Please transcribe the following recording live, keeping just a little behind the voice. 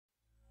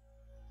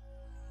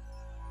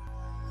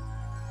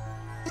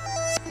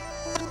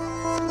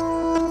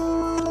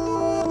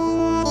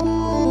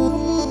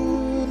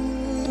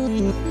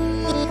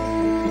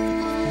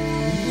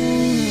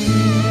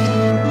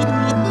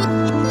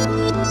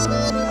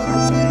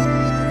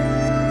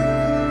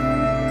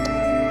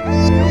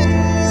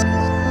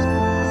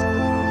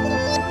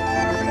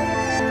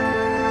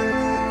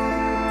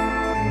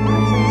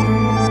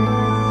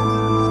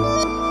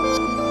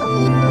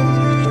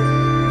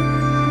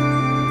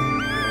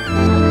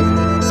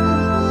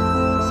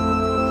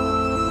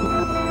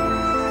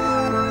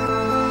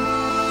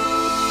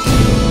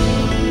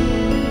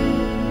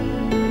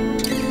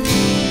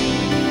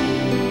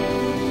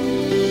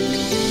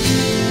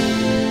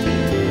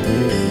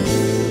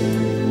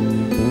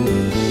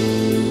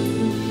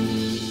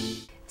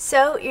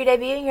So, you're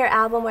debuting your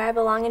album Where I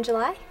Belong in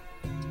July?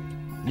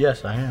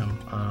 Yes, I am.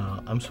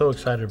 I'm so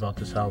excited about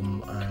this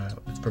album.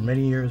 For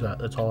many years,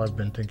 that's all I've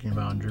been thinking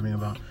about and dreaming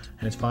about,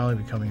 and it's finally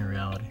becoming a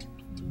reality.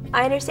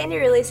 I understand you're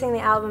releasing the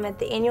album at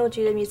the annual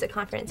Judah Music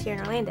Conference here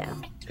in Orlando.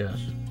 Yes.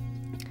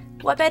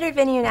 What better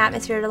venue and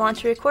atmosphere to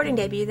launch a recording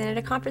debut than at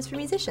a conference for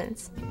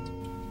musicians?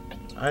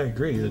 I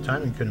agree. The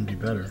timing couldn't be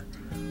better.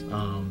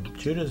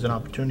 Judah is an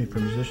opportunity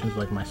for musicians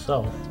like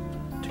myself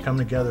to come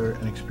together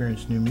and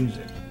experience new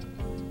music.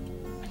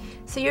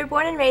 So you were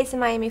born and raised in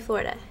Miami,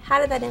 Florida.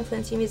 How did that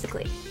influence you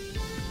musically?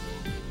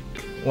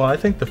 Well, I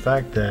think the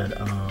fact that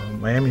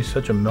Miami is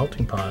such a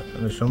melting pot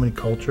and there's so many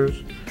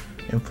cultures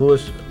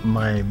influenced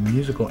my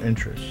musical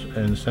interests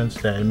in the sense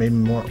that it made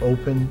me more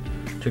open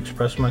to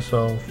express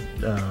myself,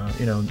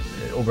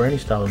 over any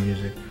style of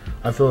music.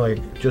 I feel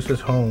like just as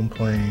home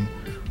playing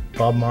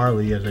Bob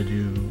Marley as I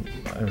do,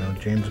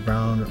 James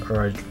Brown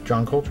or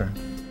John Coltrane.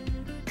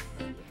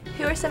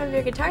 Who are some of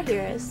your guitar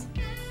heroes?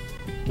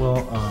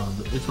 Well,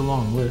 it's a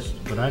long list,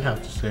 but I'd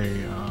have to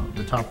say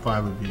the top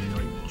 5 would be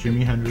like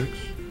Jimi Hendrix,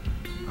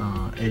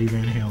 Eddie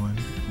Van Halen,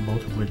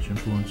 both of which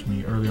influenced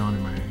me early on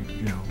in my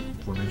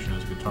formation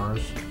as a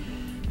guitarist.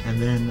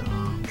 And then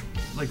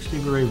like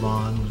Stevie Ray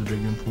Vaughan was a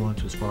big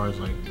influence as far as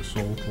like the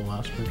soulful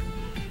aspect.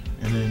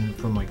 And then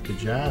from like the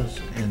jazz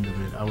end of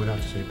it, I would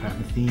have to say Pat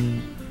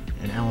Metheny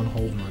and Alan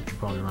Holdsworth would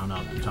probably round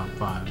out the top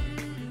 5.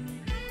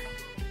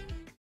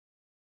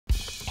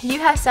 You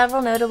have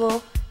several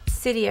notable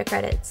studio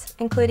credits,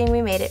 including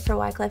We Made It for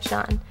Wyclef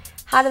Jean.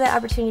 How did that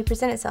opportunity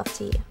present itself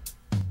to you?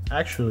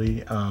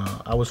 Actually,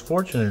 I was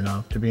fortunate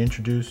enough to be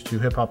introduced to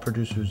hip-hop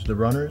producers, The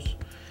Runners,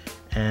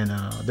 and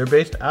they're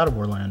based out of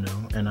Orlando,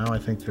 and now I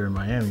think they're in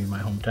Miami, my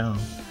hometown.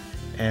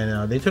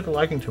 And they took a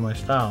liking to my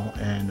style,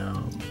 and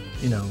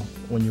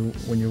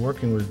when you're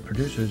working with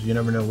producers, you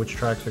never know which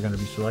tracks are going to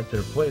be selected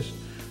or placed,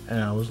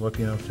 and I was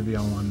lucky enough to be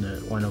on one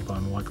that wound up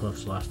on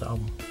Wyclef's last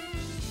album.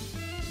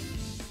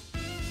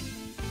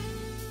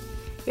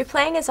 Your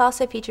playing is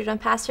also featured on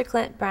Pastor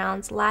Clint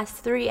Brown's last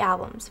 3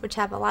 albums, which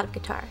have a lot of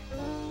guitar.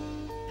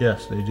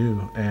 Yes, they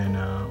do, and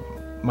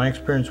my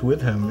experience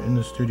with him in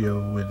the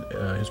studio with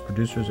his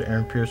producers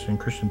Aaron Pearson and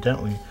Christian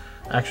Dentley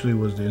actually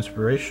was the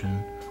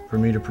inspiration for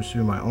me to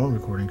pursue my own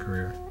recording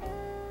career.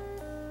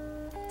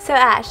 So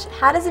Ash,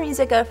 how does the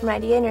music go from an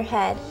idea in your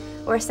head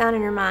or a sound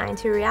in your mind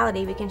to a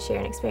reality we can share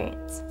and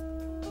experience?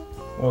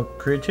 Well,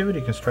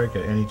 creativity can strike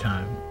at any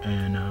time,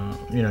 and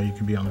you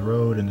can be on the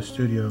road, in the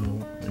studio,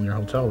 in your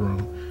hotel room,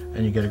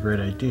 and you get a great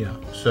idea.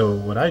 So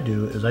what I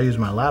do is I use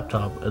my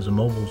laptop as a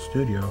mobile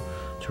studio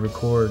to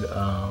record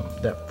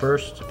that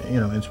first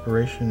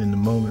inspiration in the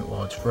moment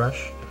while it's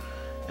fresh,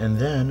 and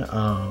then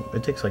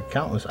it takes like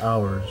countless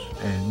hours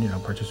and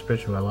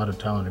participation by a lot of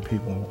talented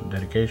people and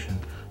dedication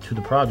to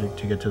the project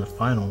to get to the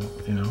final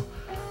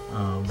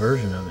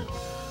version of it.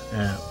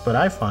 But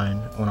I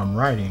find when I'm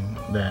writing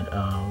that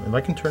if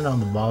I can turn down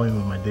the volume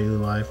of my daily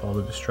life, all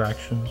the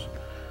distractions,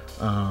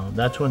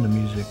 that's when the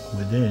music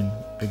within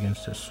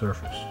begins to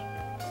surface.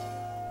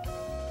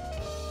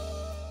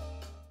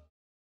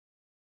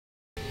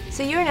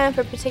 So you are known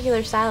for a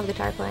particular style of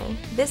guitar playing.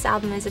 This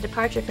album is a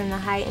departure from the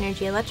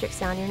high-energy electric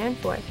sound you're known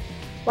for.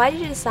 Why did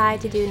you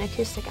decide to do an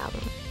acoustic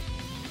album?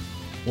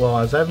 Well,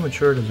 as I've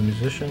matured as a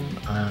musician,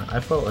 I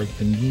felt like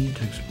the need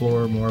to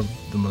explore more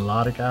of the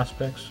melodic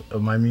aspects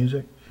of my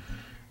music.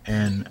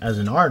 And as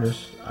an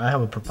artist, I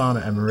have a profound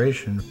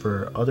admiration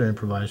for other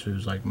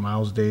improvisers like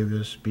Miles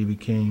Davis, B.B.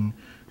 King,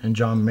 and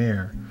John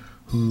Mayer,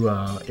 who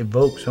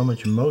evoke so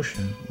much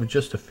emotion with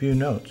just a few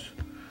notes.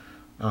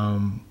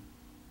 On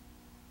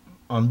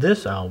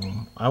this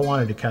album, I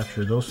wanted to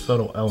capture those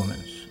subtle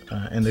elements,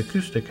 and the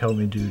acoustic helped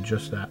me do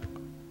just that.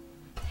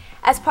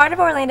 As part of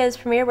Orlando's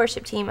premier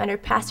worship team under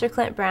Pastor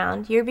Clint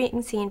Brown, you're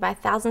being seen by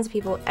thousands of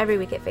people every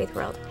week at Faith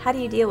World. How do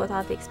you deal with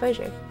all the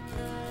exposure?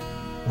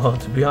 Well,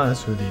 to be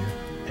honest with you,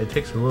 it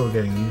takes a little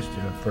getting used to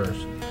at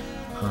first.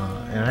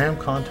 And I am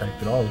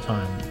contacted all the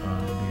time,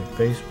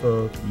 be it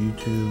Facebook,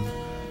 YouTube,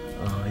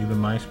 even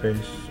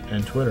MySpace,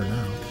 and Twitter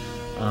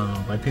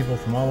now, by people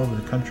from all over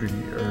the country,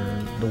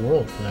 or the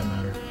world for that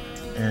matter.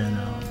 And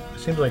it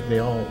seems like they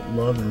all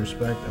love and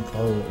respect and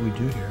follow what we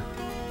do here.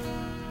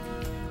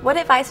 What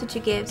advice would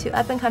you give to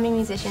up-and-coming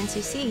musicians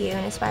who see you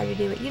and aspire to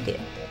do what you do?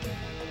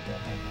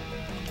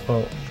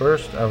 Well,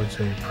 first I would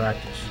say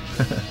practice.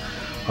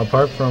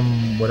 Apart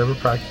from whatever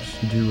practice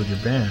you do with your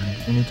band,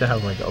 you need to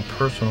have like a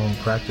personal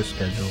practice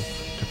schedule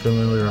to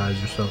familiarize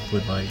yourself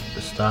with like the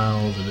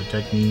styles or the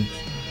techniques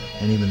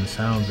and even the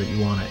sounds that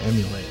you want to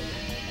emulate.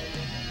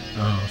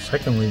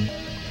 Secondly,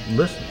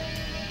 listen.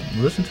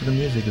 Listen to the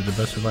music is the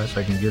best advice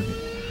I can give you.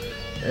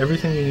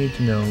 Everything you need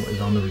to know is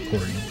on the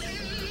recordings.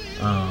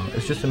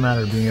 It's just a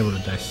matter of being able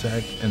to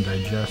dissect and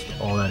digest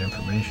all that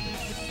information.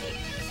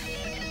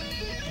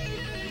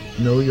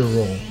 Know your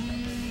role.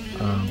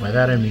 By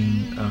that I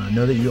mean,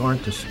 know that you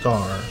aren't the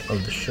star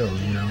of the show,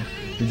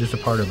 You're just a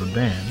part of a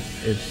band.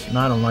 It's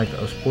not unlike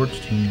a sports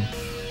team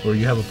where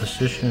you have a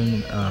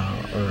position or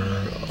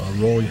a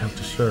role you have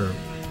to serve.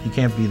 You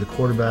can't be the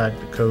quarterback,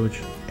 the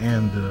coach,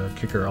 and the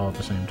kicker all at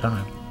the same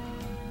time.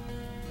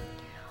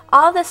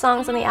 All of the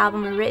songs on the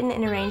album were written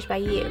and arranged by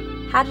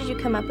you. How did you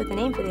come up with the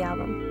name for the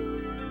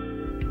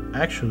album?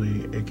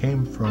 Actually, it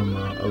came from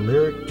a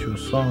lyric to a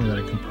song that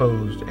I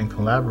composed and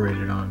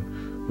collaborated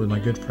on with my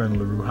good friend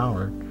LaRue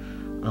Howard.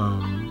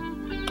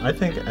 I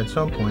think at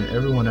some point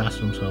everyone asks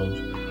themselves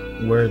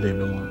where they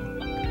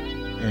belong.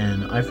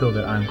 And I feel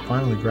that I'm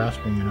finally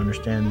grasping an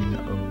understanding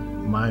of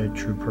my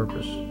true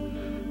purpose.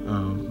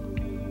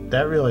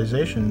 That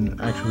realization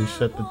actually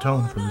set the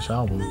tone for this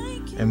album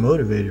and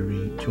motivated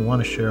me to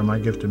want to share my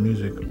gift of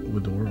music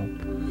with the world.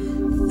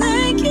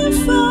 Thank you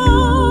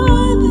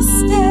for the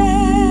stay.